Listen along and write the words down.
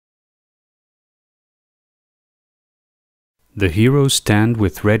The heroes stand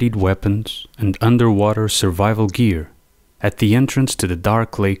with readied weapons and underwater survival gear at the entrance to the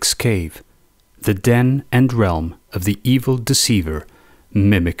Dark Lake's cave, the den and realm of the evil deceiver,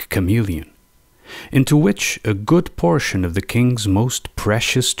 Mimic Chameleon, into which a good portion of the king's most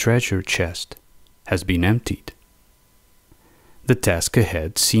precious treasure chest has been emptied. The task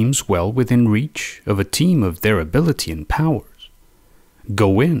ahead seems well within reach of a team of their ability and powers.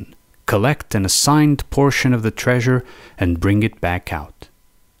 Go in, collect an assigned portion of the treasure, and bring it back out.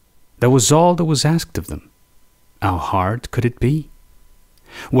 That was all that was asked of them. How hard could it be?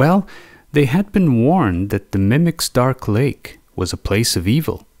 Well, they had been warned that the Mimic's Dark Lake was a place of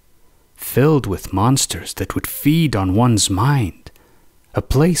evil, filled with monsters that would feed on one's mind, a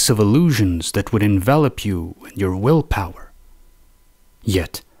place of illusions that would envelop you and your willpower.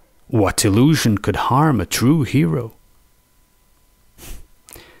 Yet, what illusion could harm a true hero?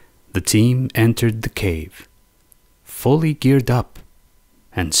 The team entered the cave, fully geared up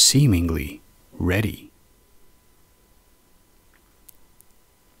and seemingly ready.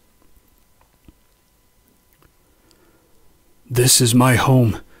 "This is my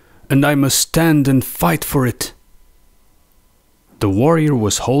home, and I must stand and fight for it." The warrior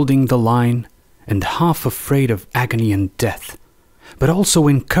was holding the line and half afraid of agony and death, but also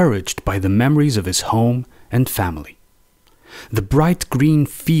encouraged by the memories of his home and family. The bright green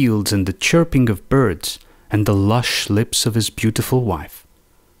fields and the chirping of birds and the lush lips of his beautiful wife,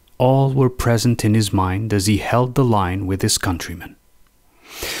 all were present in his mind as he held the line with his countrymen.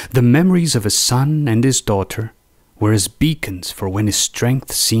 The memories of his son and his daughter were as beacons for when his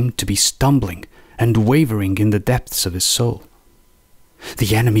strength seemed to be stumbling and wavering in the depths of his soul.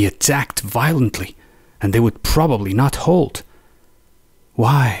 The enemy attacked violently, and they would probably not hold.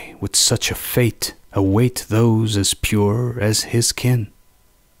 Why would such a fate await those as pure as his kin?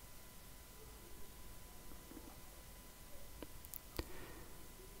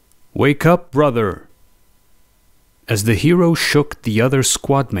 "Wake up, brother!" As the hero shook the other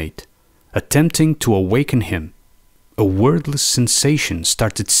squadmate, attempting to awaken him, a wordless sensation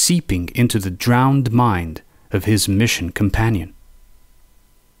started seeping into the drowned mind of his mission companion.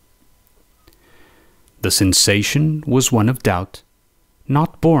 The sensation was one of doubt,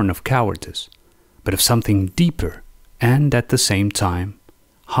 not born of cowardice, but of something deeper and at the same time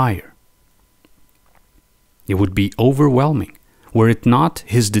higher. It would be overwhelming were it not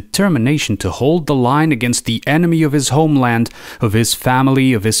his determination to hold the line against the enemy of his homeland, of his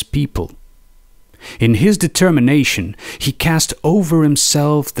family, of his people. In his determination, he cast over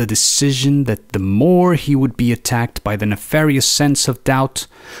himself the decision that the more he would be attacked by the nefarious sense of doubt,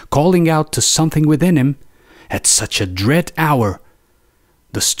 calling out to something within him, at such a dread hour,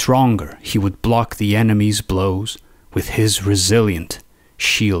 the stronger he would block the enemy's blows with his resilient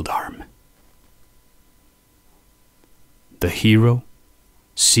shield arm. The hero,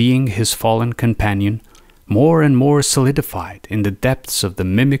 seeing his fallen companion more and more solidified in the depths of the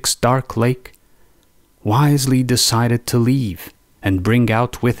Mimic's Dark Lake, wisely decided to leave and bring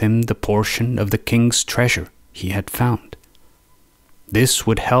out with him the portion of the king's treasure he had found. This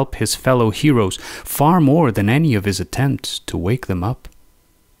would help his fellow heroes far more than any of his attempts to wake them up.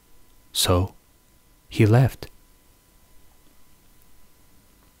 So he left.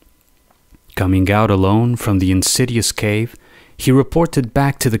 Coming out alone from the insidious cave, he reported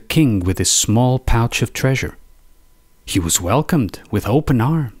back to the king with his small pouch of treasure. He was welcomed with open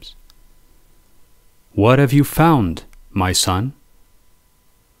arms. "What have you found, my son?"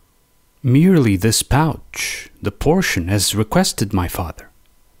 "Merely this pouch, the portion as requested, my father."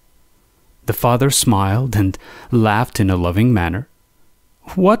 The father smiled and laughed in a loving manner.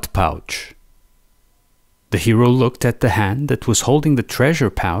 "What pouch?" The hero looked at the hand that was holding the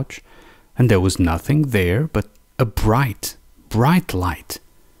treasure pouch, and there was nothing there but a bright, bright light,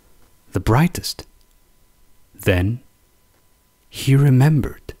 the brightest. Then he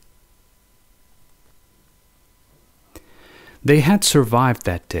remembered. They had survived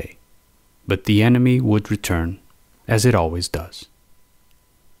that day, but the enemy would return, as it always does.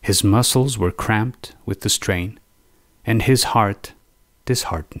 His muscles were cramped with the strain, and his heart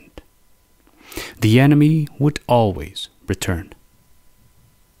disheartened. The enemy would always return.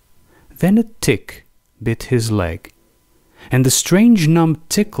 Then a tick bit his leg, and the strange numb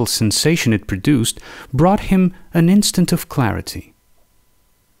tickle sensation it produced brought him an instant of clarity.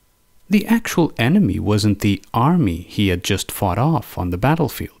 The actual enemy wasn't the army he had just fought off on the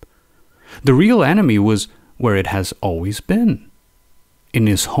battlefield. The real enemy was where it has always been, in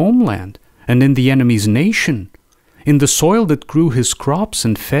his homeland and in the enemy's nation, in the soil that grew his crops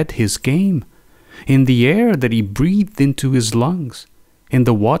and fed his game, in the air that he breathed into his lungs, in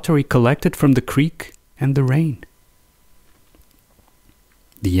the water he collected from the creek and the rain.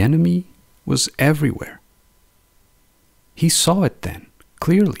 The enemy was everywhere. He saw it then,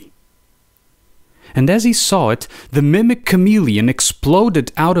 clearly. And as he saw it, the mimic chameleon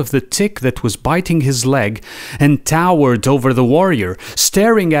exploded out of the tick that was biting his leg and towered over the warrior,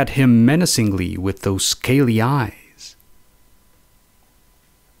 staring at him menacingly with those scaly eyes.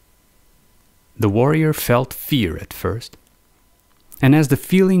 The warrior felt fear at first, and as the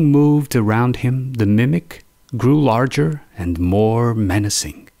feeling moved around him, the mimic grew larger and more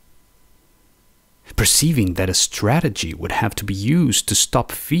menacing. Perceiving that a strategy would have to be used to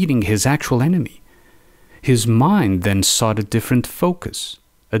stop feeding his actual enemy, his mind then sought a different focus,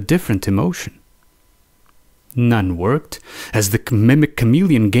 a different emotion. None worked, as the mimic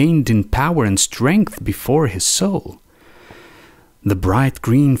chameleon gained in power and strength before his soul. The bright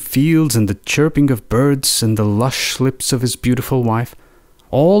green fields and the chirping of birds and the lush lips of his beautiful wife,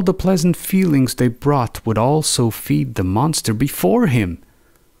 all the pleasant feelings they brought would also feed the monster before him.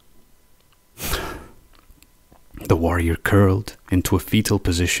 The warrior curled into a fetal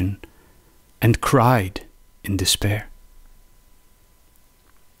position and cried in despair.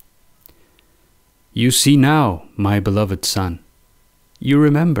 You see now, my beloved son. You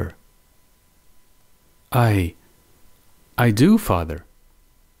remember. I do, Father.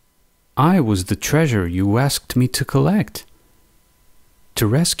 I was the treasure you asked me to collect, to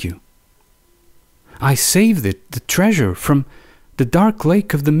rescue. I saved it, the treasure, from the dark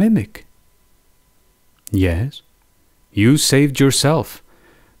lake of the mimic. Yes, you saved yourself,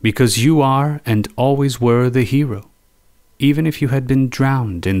 because you are and always were the hero, even if you had been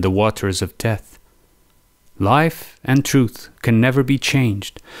drowned in the waters of death. Life and truth can never be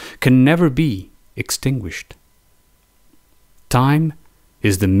changed, can never be extinguished. Time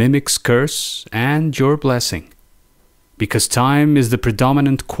is the mimic's curse and your blessing, because time is the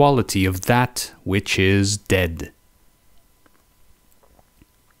predominant quality of that which is dead.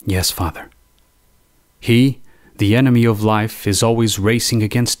 Yes, Father. He, the enemy of life, is always racing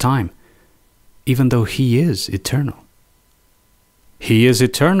against time, even though he is eternal. He is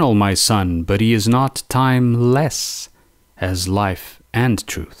eternal, my son, but he is not timeless as life and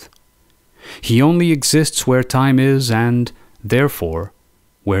truth. He only exists where time is and, therefore,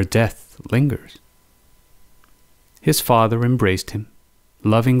 where death lingers. His father embraced him,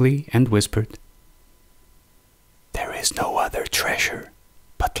 lovingly, and whispered, "There is no other treasure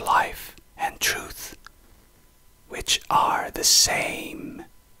but life and truth, which are the same."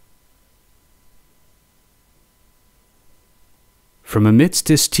 From amidst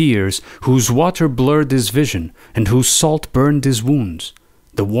his tears, whose water blurred his vision, and whose salt burned his wounds,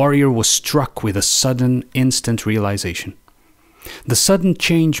 the warrior was struck with a sudden, instant realization. The sudden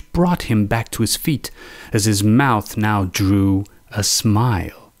change brought him back to his feet, as his mouth now drew a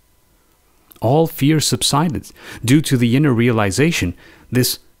smile. All fear subsided, due to the inner realization,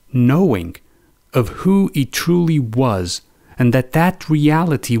 this knowing of who he truly was, and that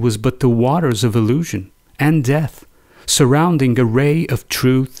reality was but the waters of illusion and death, surrounding a ray of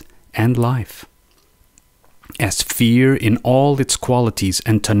truth and life. As fear in all its qualities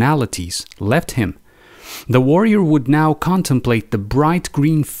and tonalities left him, the warrior would now contemplate the bright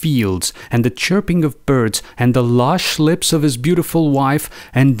green fields and the chirping of birds and the lush lips of his beautiful wife,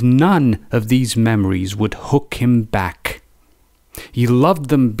 and none of these memories would hook him back. He loved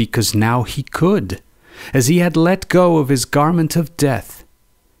them because now he could, as he had let go of his garment of death.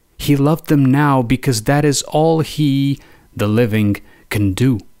 He loved them now because that is all he, the living, can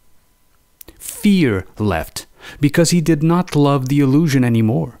do. Fear left because he did not love the illusion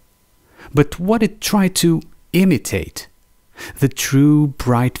anymore, but what it tried to imitate, the true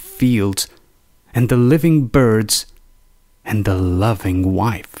bright fields and the living birds and the loving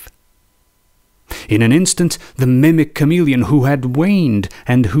wife. In an instant, the mimic chameleon, who had waned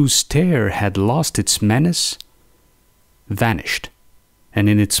and whose stare had lost its menace, vanished, and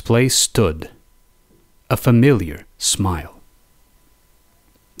in its place stood a familiar smile.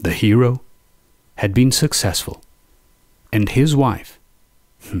 The hero had been successful, and his wife,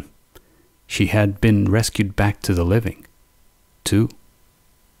 she had been rescued back to the living, too.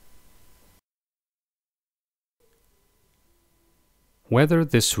 Whether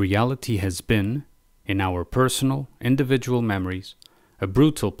this reality has been, in our personal, individual memories, a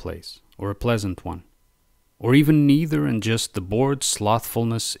brutal place or a pleasant one, or even neither and just the bored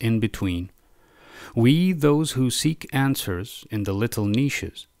slothfulness in between, we, those who seek answers in the little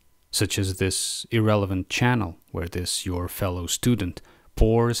niches, such as this irrelevant channel where this your fellow student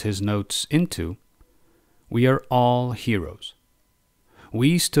pours his notes into, we are all heroes.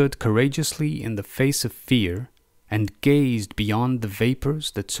 We stood courageously in the face of fear and gazed beyond the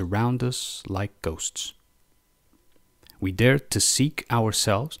vapors that surround us like ghosts. We dare to seek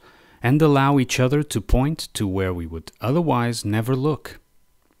ourselves and allow each other to point to where we would otherwise never look.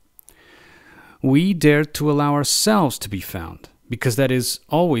 We dare to allow ourselves to be found, because that is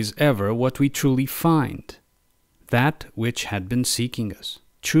always ever what we truly find. That which had been seeking us,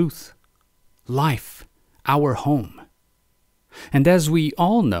 truth, life, our home. And as we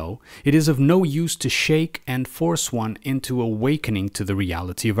all know, it is of no use to shake and force one into awakening to the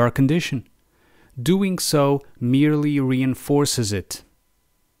reality of our condition. Doing so merely reinforces it.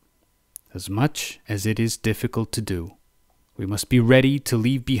 As much as it is difficult to do, we must be ready to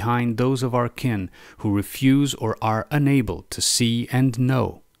leave behind those of our kin who refuse or are unable to see and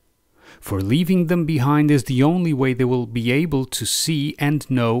know. For leaving them behind is the only way they will be able to see and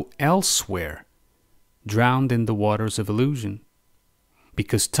know elsewhere, drowned in the waters of illusion.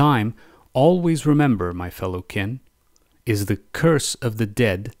 Because time, always remember, my fellow kin, is the curse of the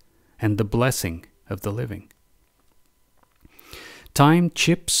dead and the blessing of the living. Time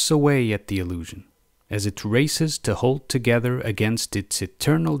chips away at the illusion, as it races to hold together against its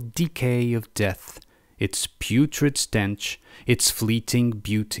eternal decay of death, its putrid stench, its fleeting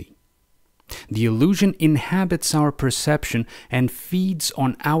beauty. The illusion inhabits our perception and feeds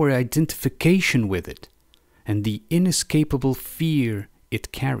on our identification with it, and the inescapable fear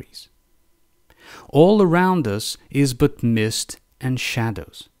it carries. All around us is but mist and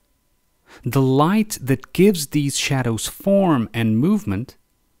shadows. The light that gives these shadows form and movement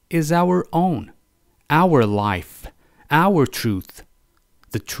is our own, our life, our truth,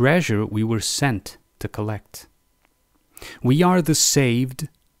 the treasure we were sent to collect. We are the saved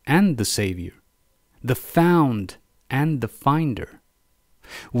and the Savior, the found and the finder.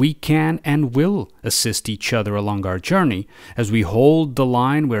 We can and will assist each other along our journey as we hold the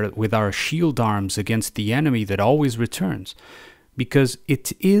line with our shield arms against the enemy that always returns, because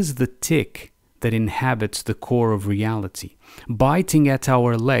it is the tick that inhabits the core of reality, biting at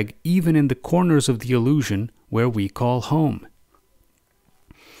our leg even in the corners of the illusion where we call home.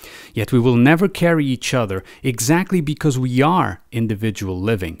 Yet we will never carry each other exactly because we are individual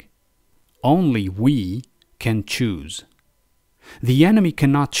living. Only we can choose. The enemy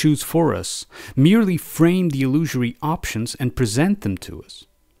cannot choose for us, merely frame the illusory options and present them to us.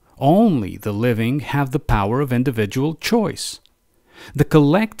 Only the living have the power of individual choice. The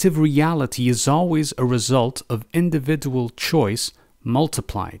collective reality is always a result of individual choice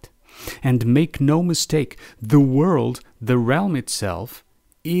multiplied. And make no mistake, the world, the realm itself,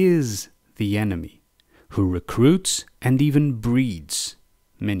 is the enemy, who recruits and even breeds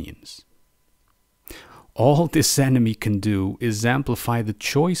minions. All this enemy can do is amplify the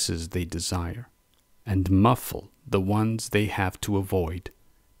choices they desire and muffle the ones they have to avoid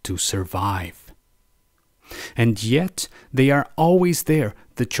to survive. And yet they are always there,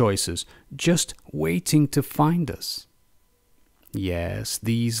 the choices, just waiting to find us. Yes,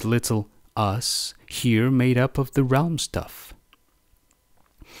 these little us here made up of the realm stuff.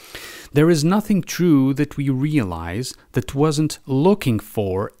 There is nothing true that we realize that wasn't looking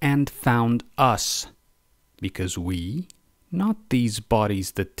for and found us. Because we, not these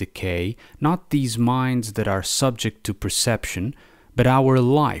bodies that decay, not these minds that are subject to perception, but our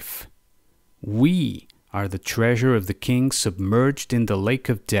life, we are the treasure of the king submerged in the lake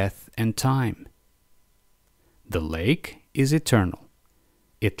of death and time. The lake is eternal.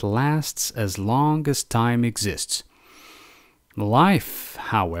 It lasts as long as time exists. Life,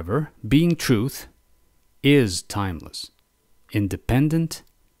 however, being truth, is timeless, independent,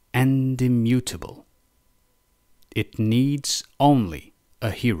 and immutable. It needs only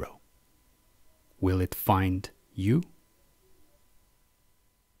a hero. Will it find you?